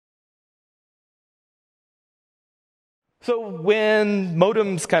So when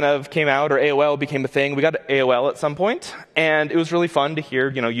modems kind of came out, or AOL became a thing, we got AOL at some point, and it was really fun to hear,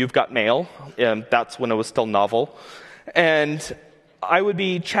 you've got mail, and that's when it was still novel. And I would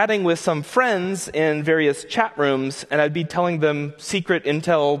be chatting with some friends in various chat rooms, and I'd be telling them secret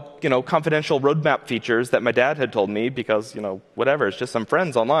intel, confidential roadmap features that my dad had told me because, whatever, it's just some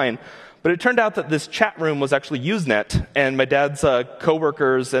friends online. But it turned out that this chat room was actually Usenet, and my dad's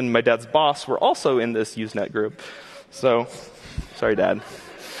coworkers and my dad's boss were also in this Usenet group. So, sorry, Dad.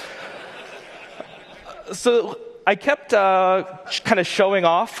 So I kept kind of showing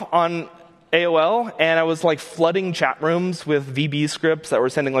off on AOL, and I was flooding chat rooms with VB scripts that were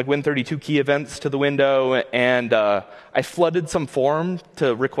sending Win32 key events to the window, and I flooded some forum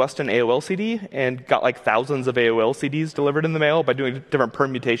to request an AOL CD and got thousands of AOL CDs delivered in the mail by doing different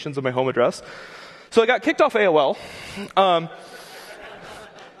permutations of my home address. So I got kicked off AOL.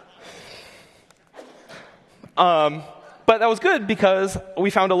 But that was good because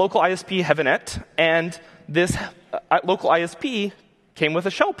we found a local ISP, Heavenette, and this local ISP came with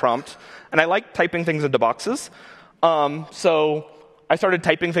a shell prompt. And I liked typing things into boxes. So I started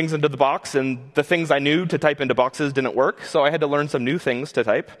typing things into the box, and the things I knew to type into boxes didn't work, so I had to learn some new things to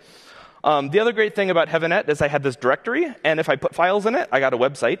type. The other great thing about Heavenette is I had this directory, and if I put files in it, I got a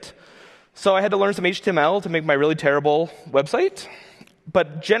website. So I had to learn some HTML to make my really terrible website.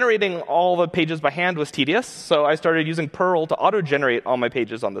 But generating all the pages by hand was tedious, so I started using Perl to auto-generate all my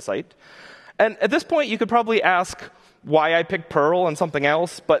pages on the site. And at this point, you could probably ask why I picked Perl and something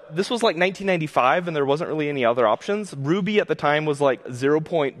else, but this was 1995, and there wasn't really any other options. Ruby at the time was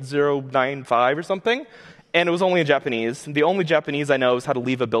 0.095 or something, and it was only in Japanese. The only Japanese I know is how to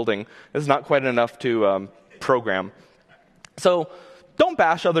leave a building. It's not quite enough to program. So don't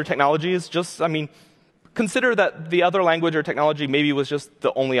bash other technologies. Consider that the other language or technology maybe was just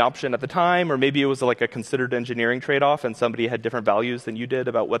the only option at the time, or maybe it was a considered engineering trade-off and somebody had different values than you did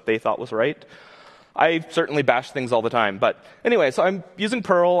about what they thought was right. I certainly bash things all the time. But anyway, so I'm using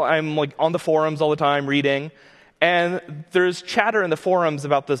Perl. I'm on the forums all the time reading. And there's chatter in the forums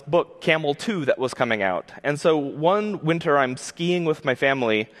about this book, Camel 2, that was coming out. And so one winter I'm skiing with my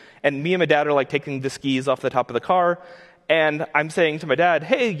family, and me and my dad are taking the skis off the top of the car. And I'm saying to my dad,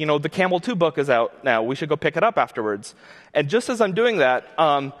 hey, the Camel 2 book is out now. We should go pick it up afterwards. And just as I'm doing that,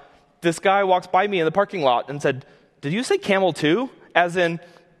 this guy walks by me in the parking lot and said, did you say Camel 2? As in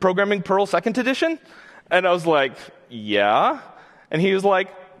Programming Perl 2nd edition? And I was like, yeah. And he was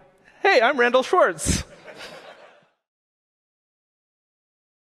like, hey, I'm Randall Schwartz.